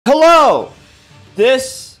Hello!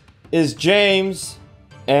 This is James,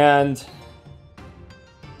 and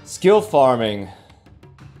skill farming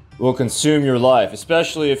will consume your life,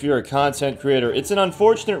 especially if you're a content creator. It's an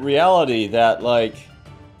unfortunate reality that, like,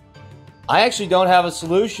 I actually don't have a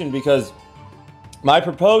solution because my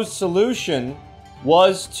proposed solution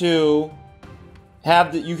was to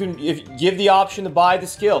have give the option to buy the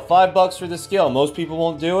skill. $5 for the skill. Most people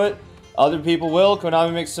won't do it. Other people will.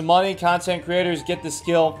 Konami makes some money. Content creators get the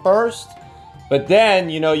skill first. But then,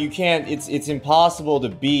 you know, you can't, it's impossible to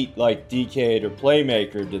beat, like, Decade or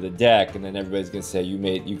Playmaker to the deck, and then everybody's gonna say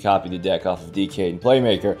you copied the deck off of Decade and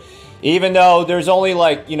Playmaker. Even though there's only,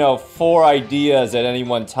 like, you know, 4 ideas at any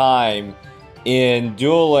one time in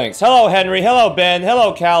Duel Links. Hello, Henry. Hello, Ben.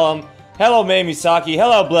 Hello, Callum. Hello, May Misaki.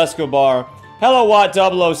 Hello, Blescobar. Hello,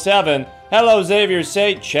 Watt007. Hello, Xavier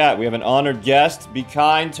Say. Chat, we have an honored guest. Be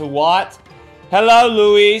kind to Watt. Hello,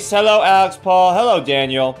 Luis. Hello, Alex Paul. Hello,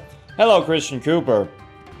 Daniel. Hello, Christian Cooper.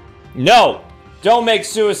 No! Don't make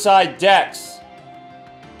suicide decks.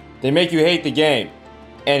 They make you hate the game.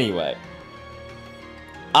 Anyway.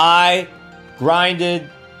 I grinded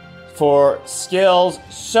for skills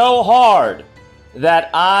so hard that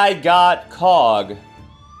I got COG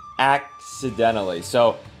accidentally.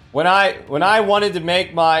 So, when I wanted to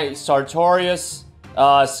make my Sartorius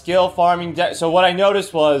skill farming deck, so what I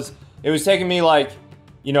noticed was it was taking me, like,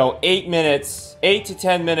 you know, 8 to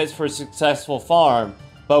 10 minutes for a successful farm.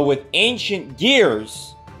 But with Ancient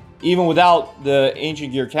Gears, even without the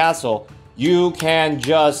Ancient Gear Castle, you can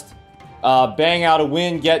just bang out a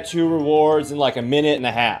win, get 2 rewards in like a minute and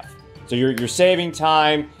a half. So you're saving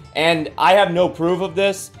time, and I have no proof of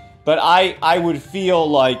this, but I would feel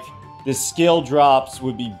like the skill drops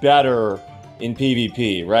would be better in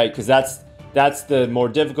PvP, right? Because that's the more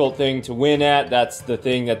difficult thing to win at. That's the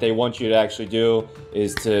thing that they want you to actually do,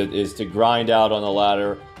 is to grind out on the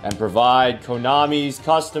ladder and provide Konami's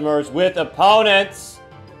customers with opponents.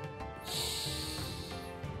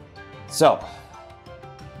 So,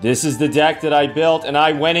 this is the deck that I built, and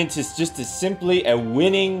I went into just simply a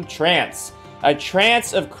winning trance. A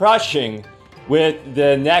trance of crushing with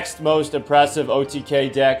the next most impressive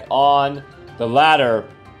OTK deck on the ladder.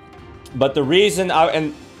 But the reason I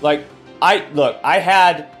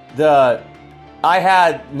had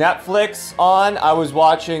Netflix on. I was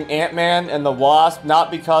watching Ant-Man and the Wasp,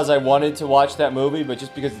 not because I wanted to watch that movie, but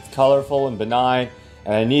just because it's colorful and benign,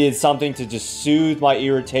 and I needed something to just soothe my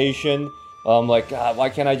irritation. I'm like, God, why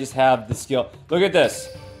can't I just have the skill? Look at this.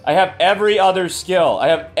 I have every other skill. I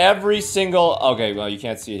have every single, okay, well, you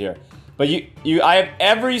can't see it here. But I have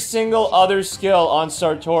every single other skill on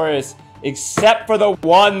Sartorius except for the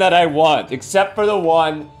one that I want. Except for the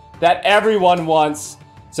one that everyone wants,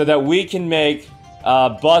 so that we can make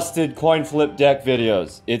busted coin flip deck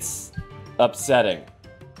videos. It's upsetting.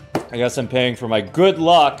 I guess I'm paying for my good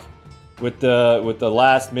luck with the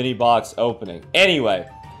last mini box opening. Anyway,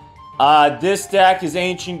 this deck is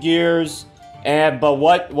Ancient Gears, but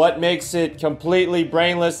what makes it completely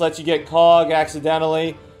brainless, lets you get COG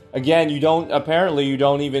accidentally. Again, you don't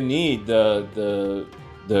even need the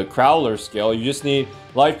Crowler skill. You just need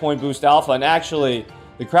Life Point Boost Alpha, and actually,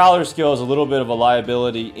 the Crowler skill is a little bit of a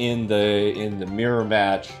liability in the mirror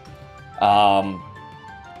match,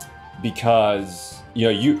 because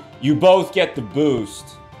you both get the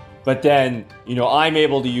boost, but then I'm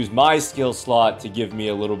able to use my skill slot to give me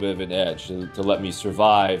a little bit of an edge to let me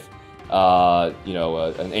survive. An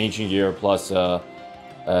Ancient Gear plus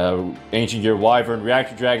Ancient Gear Wyvern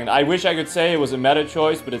Reactor Dragon. I wish I could say it was a meta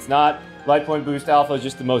choice, but it's not. Life Point Boost Alpha is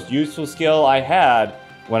just the most useful skill I had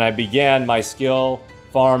when I began my skill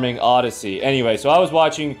farming odyssey. Anyway, so I was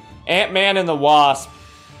watching Ant-Man and the Wasp,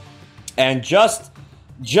 and just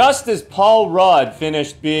as Paul Rudd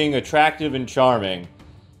finished being attractive and charming,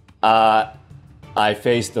 I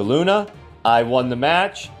faced the Luna. I won the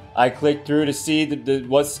match. I clicked through to see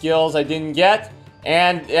what skills I didn't get,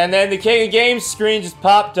 and then the King of Games screen just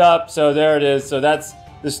popped up. So there it is. So that's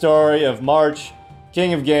the story of March,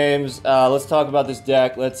 King of Games. Let's talk about this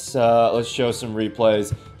deck. Let's show some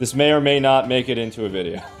replays. This may or may not make it into a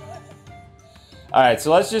video. All right,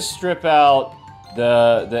 so let's just strip out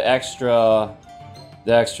the extra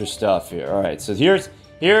stuff here. All right, so here's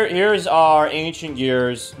our Ancient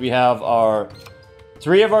Gears. We have our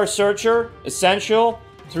 3 of our Searcher Essential,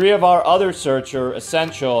 3 of our other Searcher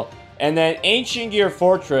Essential, and then Ancient Gear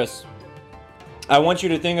Fortress. I want you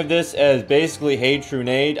to think of this as basically Hey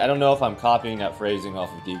Trunade. I don't know if I'm copying that phrasing off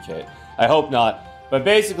of DK. I hope not. But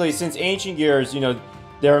basically, since Ancient Gears,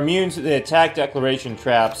 they're immune to the attack declaration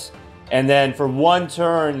traps, and then for 1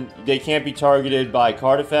 turn, they can't be targeted by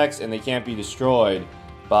card effects, and they can't be destroyed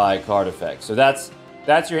by card effects. So that's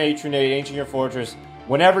That's your Ancient Gear Fortress.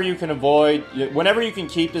 Whenever you can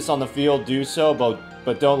keep this on the field, do so,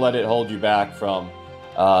 but don't let it hold you back from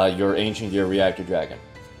your Ancient Gear Reactor Dragon.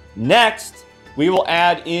 Next, we will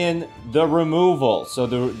add in the removal. So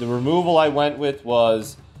the removal I went with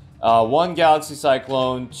was 1 Galaxy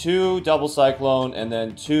Cyclone, 2 Double Cyclone, and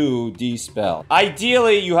then 2 D-Spell.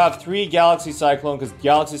 Ideally, you have 3 Galaxy Cyclone, because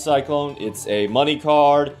Galaxy Cyclone, it's a money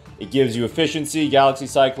card. It gives you efficiency. Galaxy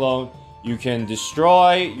Cyclone, you can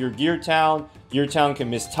destroy your Geartown. Geartown can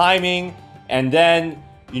miss timing, and then,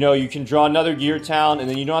 you know, you can draw another Geartown, and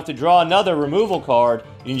then you don't have to draw another removal card.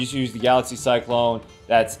 You can just use the Galaxy Cyclone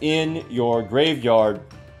that's in your graveyard.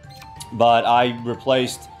 But I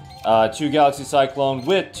replaced 2 Galaxy Cyclone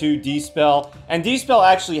with 2 D-Spell. And D-Spell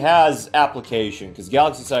actually has application, because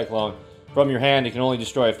Galaxy Cyclone, from your hand, it can only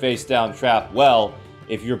destroy a face-down trap. Well,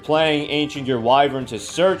 if you're playing Ancient Gear Wyvern to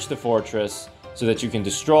search the fortress so that you can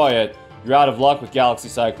destroy it, you're out of luck with Galaxy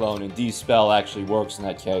Cyclone, and D-Spell actually works in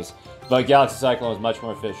that case. But Galaxy Cyclone is much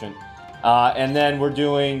more efficient. And then we're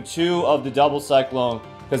doing 2 of the Double Cyclone,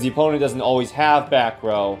 because the opponent doesn't always have back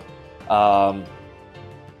row.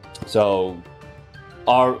 So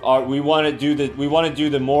we want to do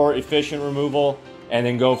the more efficient removal, and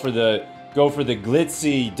then go for the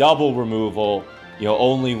glitzy double removal, you know,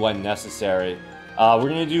 only when necessary. We're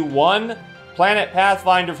gonna do 1 Planet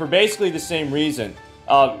Pathfinder for basically the same reason.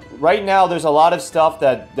 Right now, there's a lot of stuff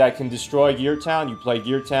that can destroy Geartown. You play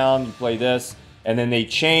Geartown, you play this, and then they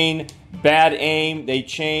chain Bad Aim, they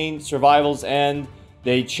chain Survival's End,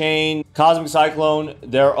 they chain Cosmic Cyclone,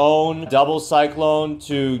 their own Double Cyclone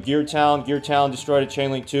to Geartown. Geartown destroyed a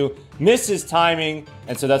Chain Link 2, misses timing,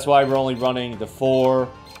 and so that's why we're only running the 4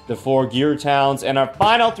 Geartowns. And our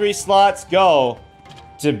final 3 slots go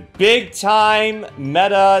to big time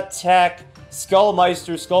meta tech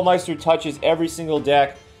Skullmeister. Skullmeister touches every single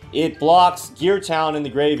deck. It blocks Geartown in the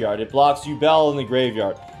graveyard. It blocks Yubel in the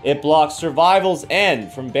graveyard. It blocks Survival's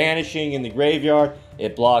End from banishing in the graveyard.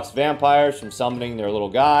 It blocks vampires from summoning their little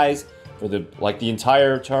guys for the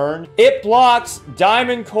entire turn. It blocks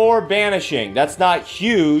Diamond Core banishing. That's not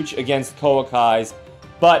huge against Koakais,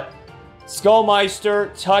 but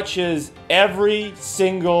Skullmeister touches every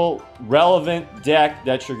single relevant deck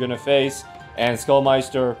that you're gonna face, and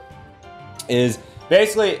Skullmeister is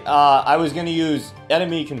basically, I was going to use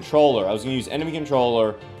enemy controller. I was going to use enemy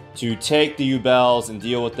controller to take the Yubels and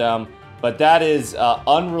deal with them, but that is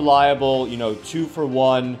unreliable, you know,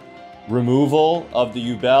 2-for-1 removal of the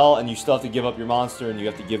Yubel, and you still have to give up your monster, and you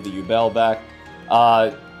have to give the Yubel back.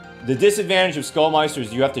 The disadvantage of Skullmeister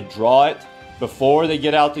is you have to draw it before they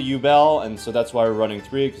get out the Yubel, and so that's why we're running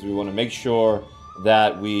 3, because we want to make sure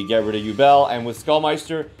that we get rid of Yubel. And with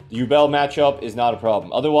Skullmeister, the Yubel matchup is not a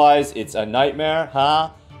problem. Otherwise, it's a nightmare,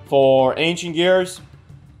 for Ancient Gears.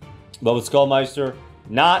 But with Skullmeister,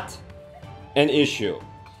 not an issue.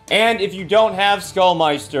 And if you don't have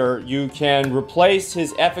Skullmeister, you can replace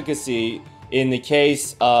his efficacy in the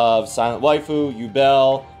case of Silent Waifu,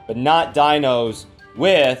 Yubel, but not Dinos,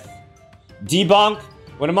 with Debunk.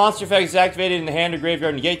 When a monster effect is activated in the hand or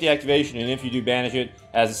graveyard, negate the activation, and if you do banish it,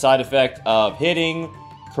 has a side effect of hitting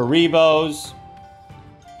Karibos.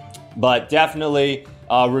 But definitely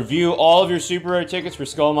review all of your super rare tickets for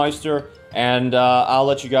Skullmeister, and I'll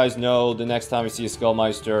let you guys know the next time we see a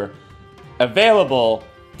Skullmeister available.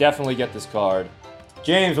 Definitely get this card.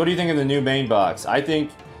 James, what do you think of the new main box? I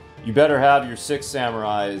think you better have your 6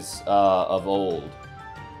 samurais of old.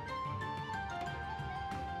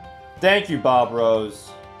 Thank you, Bob Rose.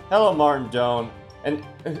 Hello, Martin Doan. And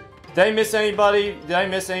did I miss anybody? Did I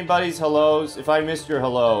miss anybody's hellos? If I missed your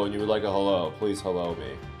hello and you would like a hello, please hello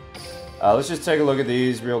me. Let's just take a look at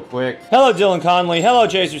these real quick. Hello, Dylan Conley. Hello,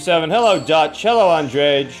 Chaser7. Hello, Dutch. Hello,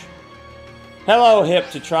 Andrej. Hello, Hip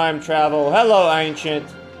to Time Travel. Hello, Ancient.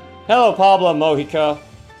 Hello, Pablo Mojica.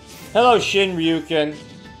 Hello, Shin Ryukin.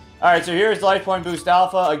 Alright, so here's Life Point Boost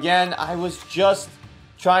Alpha. Again, I was just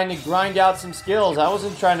trying to grind out some skills. I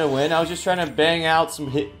wasn't trying to win. I was just trying to bang out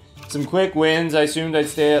some quick wins. I assumed I'd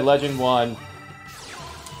stay at Legend 1.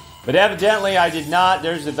 But evidently, I did not.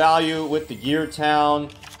 There's the value with the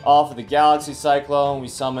Geartown off of the Galaxy Cyclone. We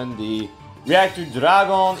summoned the Reactor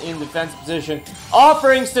Dragon in defense position.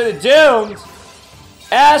 Offerings to the Doomed!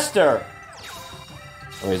 Aster!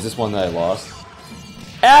 Oh, wait, is this one that I lost?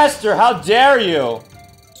 Aster, how dare you!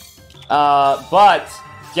 But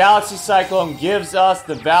Galaxy Cyclone gives us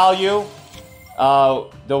the value.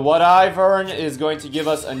 The Wyvern is going to give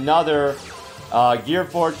us another Gear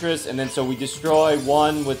Fortress, and then so we destroy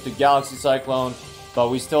one with the Galaxy Cyclone, but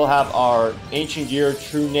we still have our Ancient Gear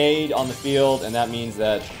Trunade on the field, and that means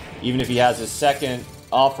that even if he has his second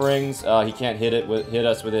offerings, he can't hit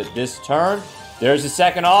us with it this turn. There's the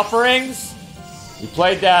second offerings. We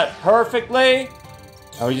played that perfectly.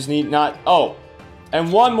 Oh, we just need not... Oh,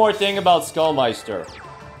 and one more thing about Skullmeister.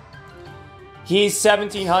 He's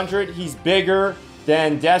 1700. He's bigger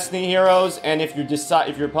than Destiny Heroes. And if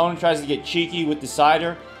your opponent tries to get cheeky with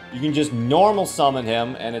Decider, you can just normal summon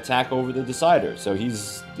him and attack over the Decider. So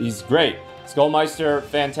he's great. Skullmeister,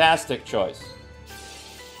 fantastic choice.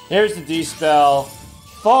 Here's the D-Spell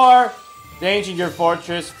for the Ancient Gear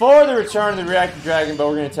Fortress, for the return of the Reactor Dragon, but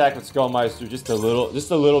we're going to attack with Skullmeister, just a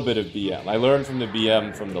little bit of BM. I learned from the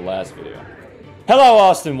BM from the last video. Hello,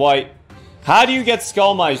 Austin White. How do you get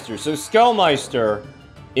Skullmeister? So Skullmeister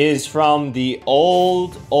is from the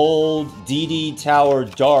old DD Tower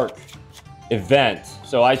Dark event.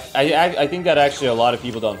 So I think that actually a lot of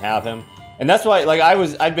people don't have him. And that's why, like,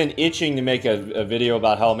 I've been itching to make a video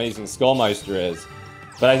about how amazing Skullmeister is.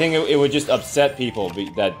 But I think it would just upset people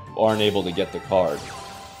that aren't able to get the card.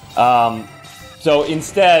 So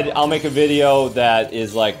instead, I'll make a video that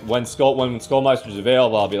is like, when Skullmeister's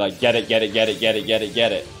available, I'll be like, get it.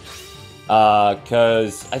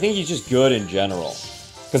 Because I think he's just good in general.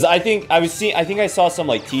 Because I think I saw some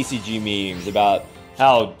like TCG memes about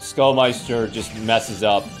how Skullmeister just messes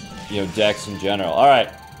up, you know, decks in general. All right,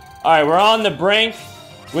 we're on the brink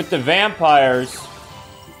with the vampires.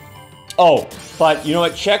 Oh, but you know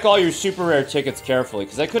what? Check all your super rare tickets carefully,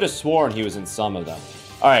 because I could have sworn he was in some of them.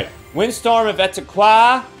 All right, Windstorm of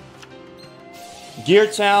Etiqua,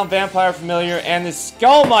 Geartown, Vampire Familiar, and the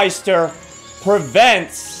Skullmeister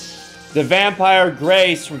prevents the Vampire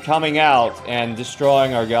Grace from coming out and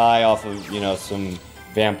destroying our guy off of, you know, some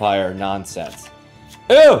vampire nonsense.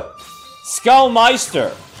 Ooh!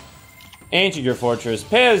 Skullmeister! Ancient Gear Fortress,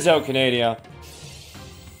 Paleozoic Canadia.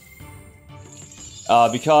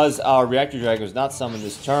 Because our Reactor Dragon was not summoned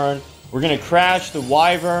this turn, we're going to crash the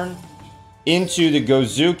Wyvern into the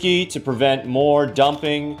Gozuki to prevent more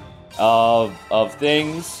dumping of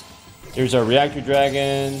things. Here's our Reactor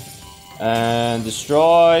Dragon. And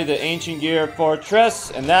destroy the Ancient Gear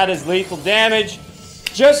Fortress. And that is lethal damage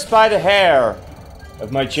just by the hair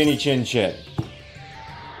of my chinny chin chin.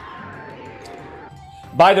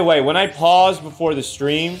 By the way, when I pause before the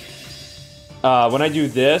stream, when I do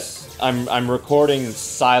this, I'm recording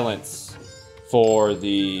silence for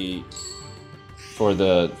the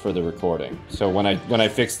recording. So when I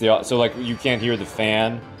fix the, so like you can't hear the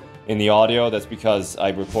fan in the audio, that's because I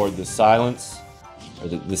record the silence, or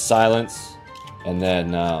the silence, and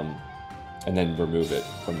then remove it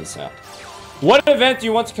from the sound. What event do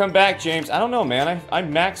you want to come back, James? I don't know, man. I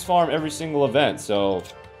max farm every single event, so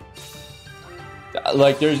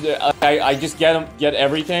like there's I just get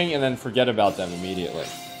everything and then forget about them immediately.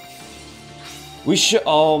 We should,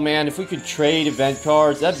 oh man, if we could trade event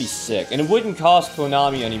cards, that'd be sick. And it wouldn't cost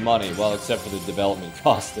Konami any money, well, except for the development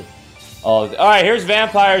cost of all of it. Alright, here's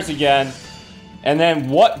vampires again. And then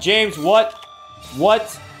what, James, what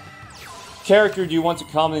character do you want to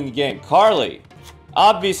come in the game? Carly.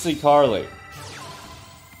 Obviously Carly.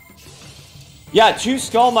 Yeah, 2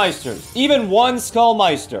 Skullmeisters. Even 1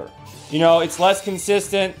 Skullmeister. You know, it's less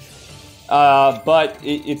consistent, but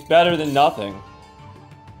it's better than nothing.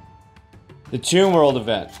 The Tomb World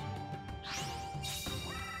event.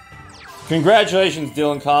 Congratulations,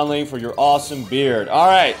 Dylan Conley, for your awesome beard.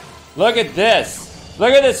 Alright, look at this.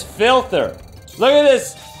 Look at this filter. Look at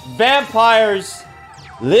this vampires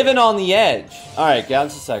living on the edge. Alright,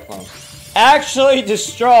 Galaxy Cyclone. Actually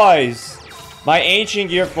destroys my Ancient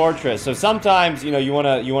Gear Fortress. So sometimes, you know, you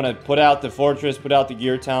wanna put out the fortress, put out the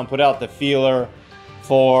Geartown, put out the feeler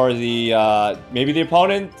for the, maybe the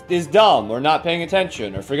opponent is dumb or not paying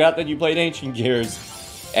attention or forgot that you played Ancient Gears,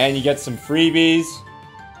 and you get some freebies.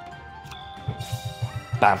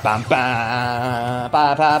 Bam bam ba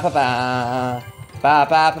ba ba ba ba ba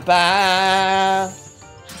ba ba ba.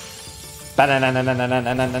 I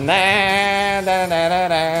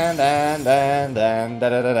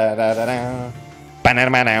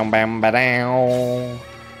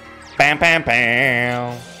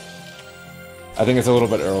think it's a little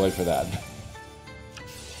bit early for that.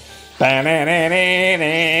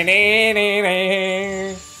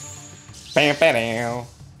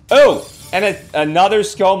 Oh! And another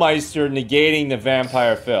Skullmeister negating the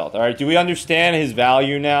Vampire Filth. Alright, do we understand his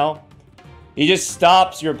value now? He just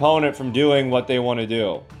stops your opponent from doing what they want to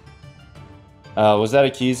do. Was that a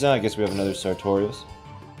Kiza? I guess we have another Sartorius.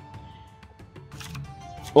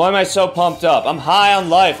 Why am I so pumped up? I'm high on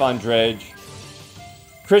life, Andrej.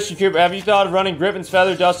 Christian Cooper, have you thought of running Griffin's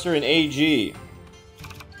Feather Duster in AG?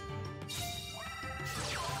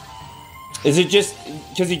 Is it just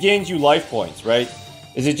because he gains you life points, right?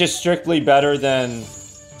 Is it just strictly better than...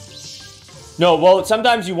 No, well,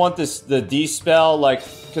 sometimes you want this the D-spell, like,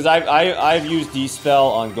 because I've used D-spell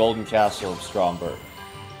on Golden Castle of Stromberg,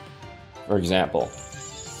 for example.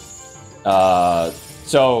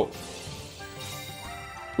 So,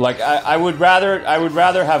 like, I would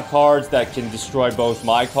rather have cards that can destroy both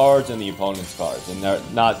my cards and the opponent's cards, and they're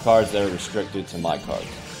not cards that are restricted to my cards.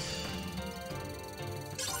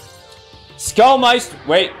 Skullmeister,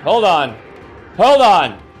 wait, hold on.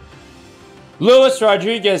 Luis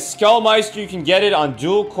Rodriguez, Skullmeister, you can get it on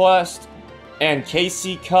Duel Quest and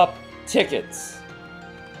KC Cup tickets.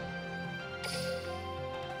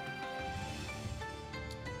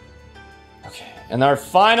 Okay, and our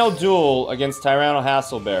final duel against Tyranno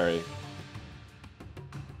Hasselberry.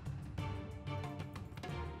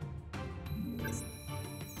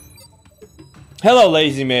 Hello,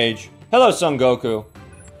 Lazy Mage. Hello, Son Goku.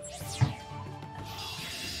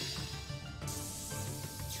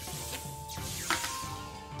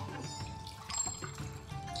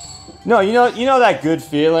 No, you know that good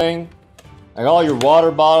feeling? Like all your water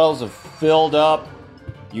bottles have filled up.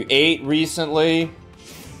 You ate recently.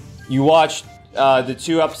 You watched the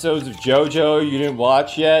 2 episodes of JoJo you didn't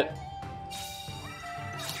watch yet.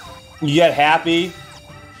 You get happy.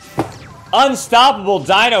 Unstoppable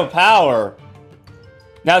Dino Power.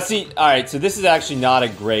 Now see, alright, so this is actually not a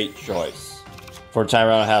great choice for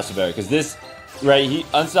Tyranno Hasselberry. Because this, right,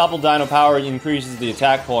 Unstoppable Dino Power increases the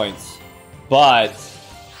attack points. But...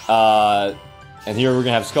 and here we're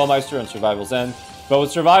gonna have Skullmeister and Survival's End. But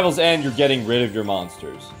with Survival's End, you're getting rid of your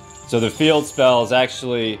monsters. So the field spell is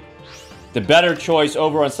actually the better choice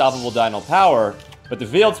over Unstoppable Dino Power. But the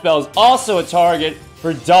field spell is also a target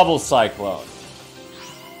for Double Cyclone.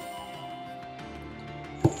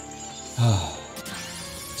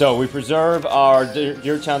 So we preserve our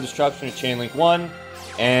Geartown Destruction at Chainlink 1.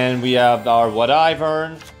 And we have our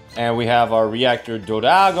Wyvern. And we have our Reactor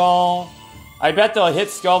Dragon. I bet they'll hit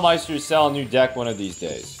Skullmeister to sell a new deck one of these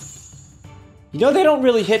days. You know, they don't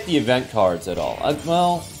really hit the event cards at all.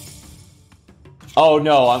 Well... Oh,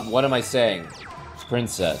 no, what am I saying?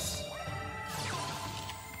 Princess.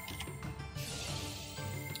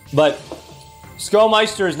 But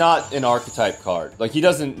Skullmeister is not an archetype card. Like, he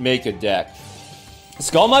doesn't make a deck.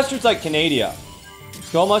 Skullmeister's like Canadia.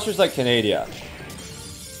 Skullmeister's like Canadia.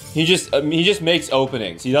 He just makes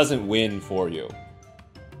openings. He doesn't win for you.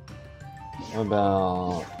 What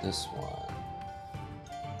about this one?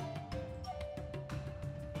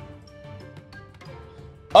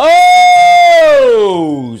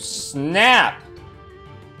 Oh, snap!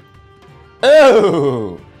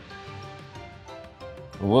 Oh!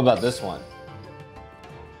 What about this one?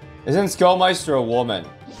 Isn't Skullmeister a woman?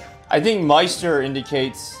 I think Meister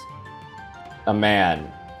indicates a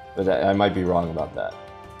man, but I might be wrong about that.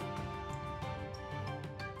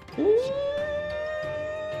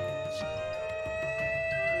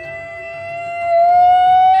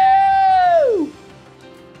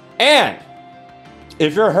 And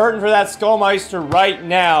if you're hurting for that Skullmeister right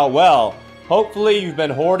now, well, hopefully you've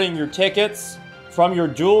been hoarding your tickets from your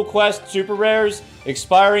Duel Quest Super Rares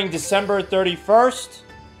expiring December 31st.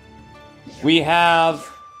 We have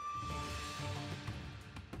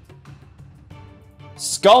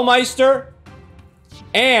Skullmeister,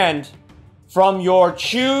 and from your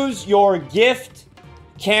Choose Your Gift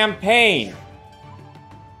campaign,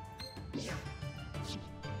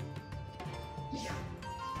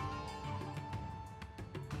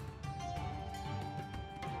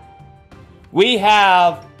 we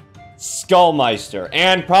have Skullmeister,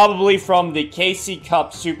 and probably from the KC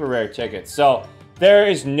Cup Super Rare tickets. So there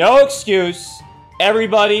is no excuse.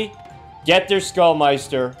 Everybody, get their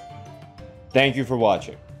Skullmeister. Thank you for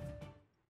watching.